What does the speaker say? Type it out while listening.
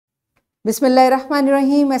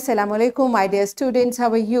Bismillahirrahmanirrahim. Assalamu alaikum, my dear students.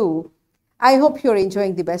 How are you? I hope you're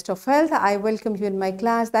enjoying the best of health. I welcome you in my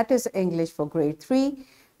class, that is English for grade 3.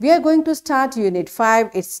 We are going to start Unit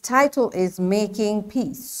 5. Its title is Making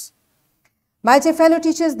Peace. My dear fellow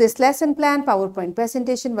teachers, this lesson plan, PowerPoint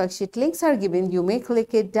presentation, worksheet links are given. You may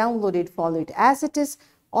click it, download it, follow it as it is,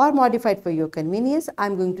 or modify it for your convenience.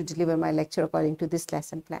 I'm going to deliver my lecture according to this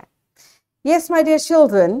lesson plan. Yes, my dear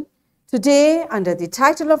children, today, under the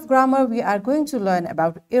title of grammar, we are going to learn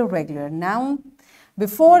about irregular noun.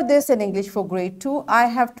 Before this, in English for grade 2, I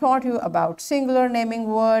have taught you about singular naming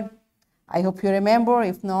word. I hope you remember.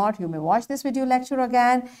 If not, you may watch this video lecture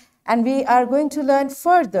again. And we are going to learn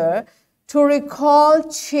further to recall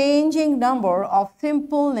changing number of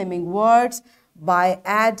simple naming words by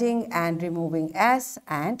adding and removing s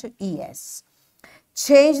and es.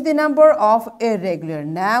 Change the number of irregular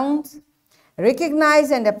nouns.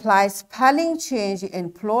 Recognize and apply spelling change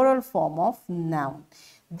in plural form of noun.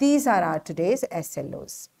 These are our today's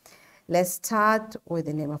SLOs. Let's start with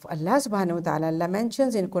the name of Allah subhanahu wa ta'ala. Allah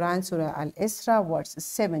mentions in Quran Surah Al-Isra verse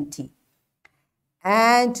 70.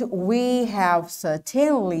 And we have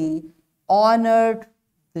certainly honored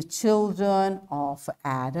the children of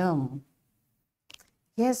Adam.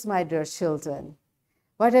 Yes, my dear children.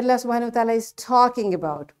 What Allah subhanahu wa ta'ala is talking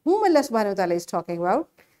about? Whom Allah subhanahu wa ta'ala is talking about?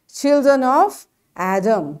 Children of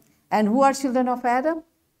Adam. And who are children of Adam?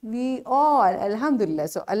 We all, alhamdulillah.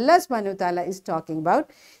 So Allah subhanahu wa ta'ala is talking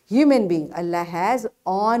about human being. Allah has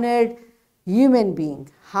honored human being.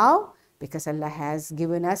 How? Because Allah has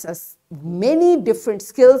given us many different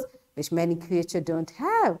skills which many creatures don't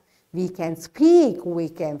have. We can speak, we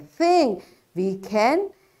can think, we can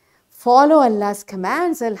follow Allah's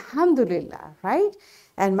commands, alhamdulillah, right?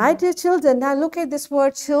 And my dear children, now look at this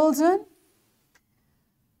word children.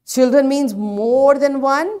 Children means more than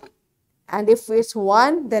one, and if it's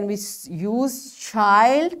one, then we use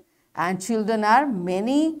child, and children are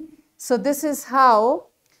many. So this is how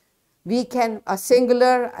we can, a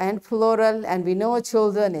singular and plural, and we know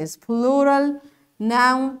children is plural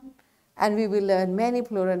noun, and we will learn many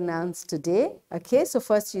plural nouns today. Okay, so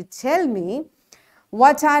first you tell me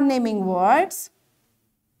what are naming words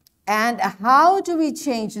and how do we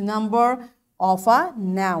change number of a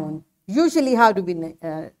noun. Usually, how do we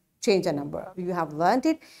change a number? You have learned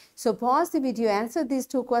it. So pause the video, answer these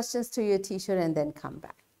two questions to your teacher, and then come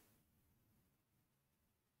back.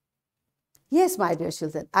 Yes, my dear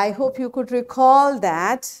children, I hope you could recall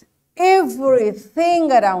that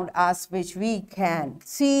everything around us which we can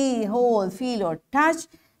see, hold, feel, or touch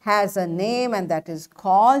has a name, and that is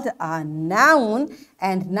called a noun,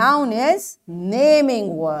 and noun is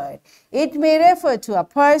naming word. It may refer to a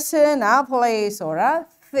person, a place, or a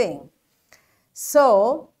thing.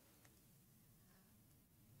 So,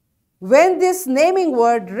 when this naming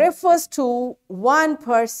word refers to one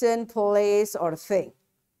person, place, or thing,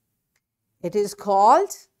 it is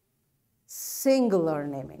called singular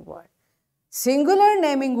naming word. Singular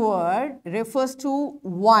naming word refers to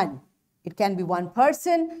one. It can be one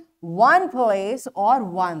person, one place, or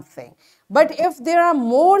one thing. But if there are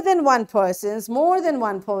more than one persons, more than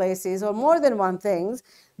one places, or more than one things,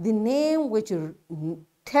 the name which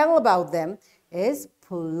tell about them is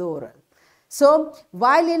plural. So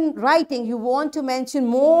while in writing you want to mention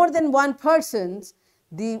more than one persons,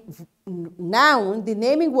 the noun, the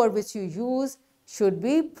naming word which you use should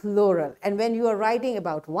be plural. And when you are writing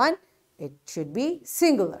about one, it should be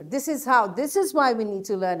singular. This is why we need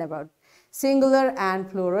to learn about singular and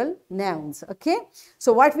plural nouns. Okay.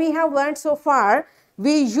 So what we have learned so far,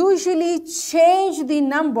 we usually change the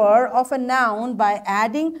number of a noun by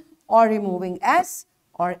adding or removing s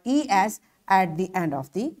or es at the end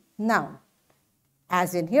of the noun.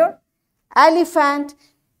 As in here, elephant.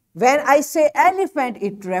 When I say elephant,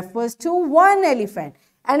 it refers to one elephant.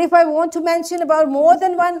 And if I want to mention about more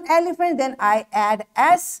than one elephant, then I add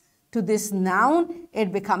s to this noun.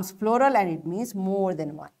 It becomes plural and it means more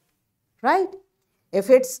than one. Right? If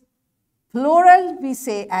it's plural, we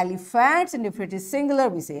say elephants, and if it is singular,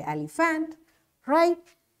 we say elephant. Right?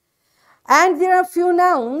 And there are few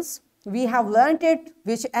nouns, we have learnt it,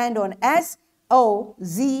 which end on s, o,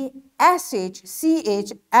 z, sh,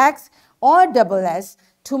 ch, x, or double s.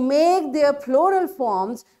 To make their plural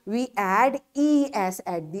forms, we add es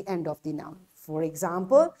at the end of the noun. For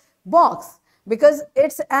example, box, because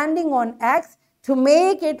it's ending on x, to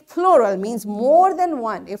make it plural means more than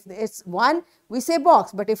one. If it's one, we say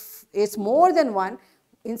box, but if it's more than one,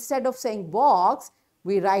 instead of saying box,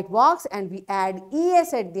 we write box and we add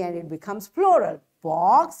es at the end, it becomes plural.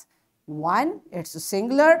 Box, one, it's a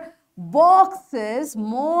singular. Boxes,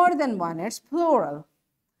 more than one, it's plural.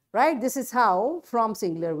 Right? This is how from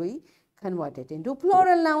singular we convert it into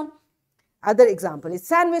plural noun. Other example is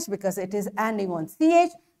sandwich because it is ending on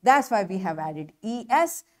ch. That's why we have added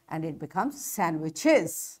es and it becomes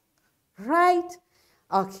sandwiches. Right?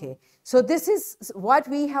 Okay. So this is what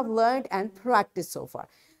we have learned and practiced so far.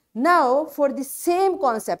 Now for the same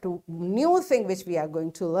concept, new thing which we are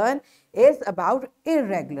going to learn is about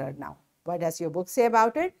irregular noun. What does your book say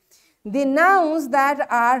about it? The nouns that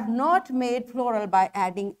are not made plural by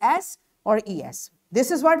adding s or es. This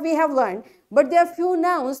is what we have learned, but there are few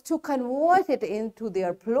nouns to convert it into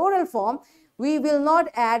their plural form. We will not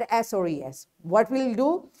add s or es. What we'll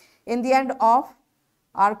do in the end of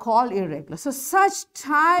are called irregular. So such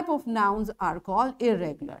type of nouns are called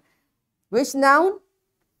irregular. Which noun?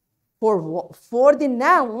 For the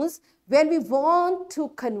nouns, when we want to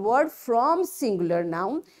convert from singular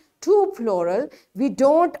noun to plural, we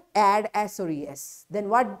don't add s or es. Then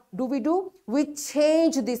what do? We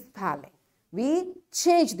change the spelling. We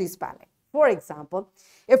change the spelling. For example,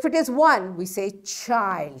 if it is one, we say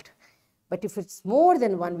child. But if it's more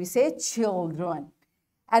than one, we say children.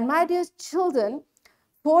 And my dear children,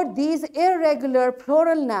 for these irregular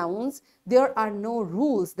plural nouns, there are no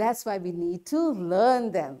rules. That's why we need to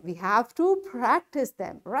learn them. We have to practice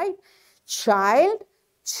them, right? Child,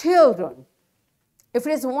 children. If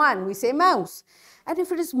it is one, we say mouse. And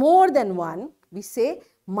if it is more than one, we say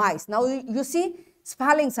mice. Now, you see,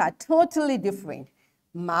 spellings are totally different.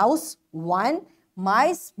 Mouse, one.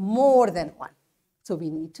 Mice, more than one. So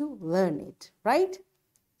we need to learn it, right?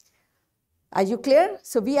 Are you clear?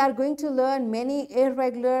 So we are going to learn many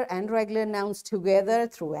irregular and regular nouns together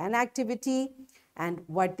through an activity. And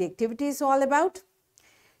what the activity is all about?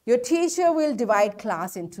 Your teacher will divide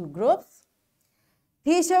class into groups.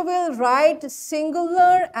 Teacher will write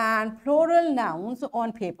singular and plural nouns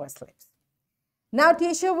on paper slips. Now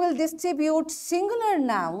teacher will distribute singular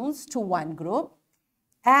nouns to one group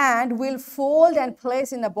and will fold and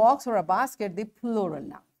place in a box or a basket the plural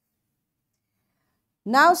noun.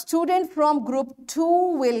 Now student from group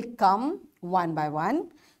 2 will come one by one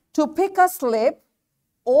to pick a slip,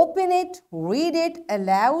 open it, read it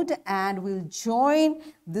aloud, and will join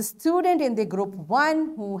the student in the group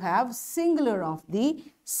 1 who have singular of the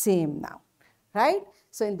same noun, right?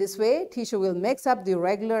 So in this way, teacher will mix up the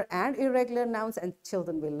regular and irregular nouns and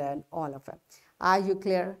children will learn all of them. Are you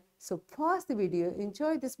clear? So pause the video,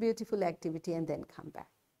 enjoy this beautiful activity and then come back.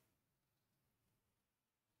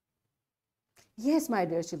 Yes, my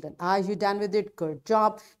dear children, are you done with it? Good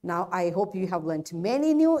job. Now, I hope you have learned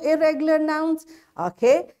many new irregular nouns.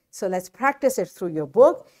 Okay, so let's practice it through your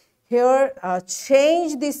book. Here,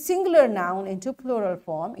 change the singular noun into plural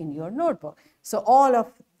form in your notebook. So, all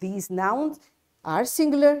of these nouns are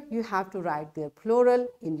singular. You have to write their plural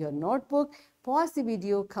in your notebook. Pause the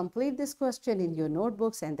video, complete this question in your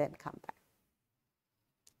notebooks and then come back.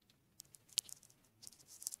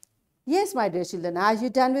 Yes, my dear children, are you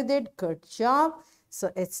done with it? Good job.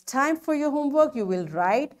 So it's time for your homework. You will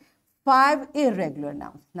write 5 irregular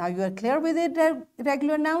nouns. Now you are clear with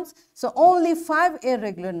irregular nouns. So only 5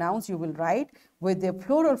 irregular nouns you will write with their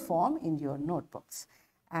plural form in your notebooks.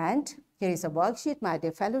 And here is a worksheet, my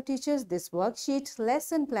dear fellow teachers. This worksheet,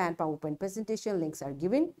 lesson plan, PowerPoint presentation links are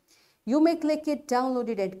given. You may click it, download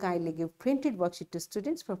it, and kindly give printed worksheet to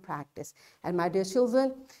students for practice. And my dear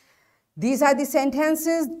children, these are the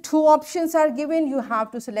sentences. 2 options are given. You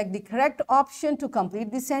have to select the correct option to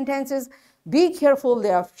complete the sentences. Be careful.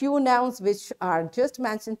 There are few nouns which are just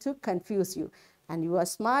mentioned to confuse you. And you are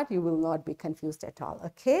smart. You will not be confused at all.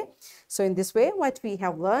 Okay. So in this way, what we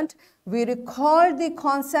have learned, we recall the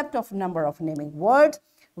concept of number of naming words.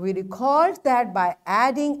 We recalled that by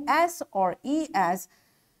adding s or es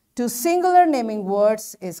to singular naming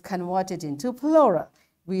words is converted into plural.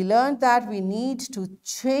 We learned that we need to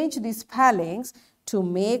change the spellings to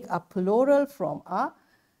make a plural from a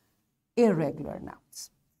irregular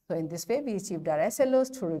nouns. So in this way, we achieved our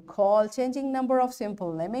SLOs to recall changing number of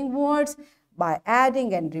simple naming words by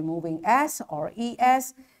adding and removing s or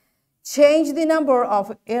es, change the number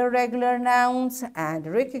of irregular nouns, and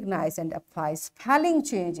recognize and apply spelling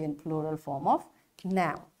change in plural form of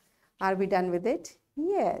noun. Are we done with it?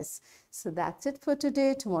 Yes. So that's it for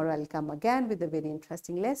today. Tomorrow I'll come again with a very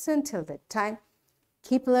interesting lesson. Till that time,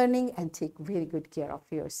 keep learning and take very good care of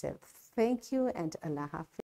yourself. Thank you and Allah Hafiz.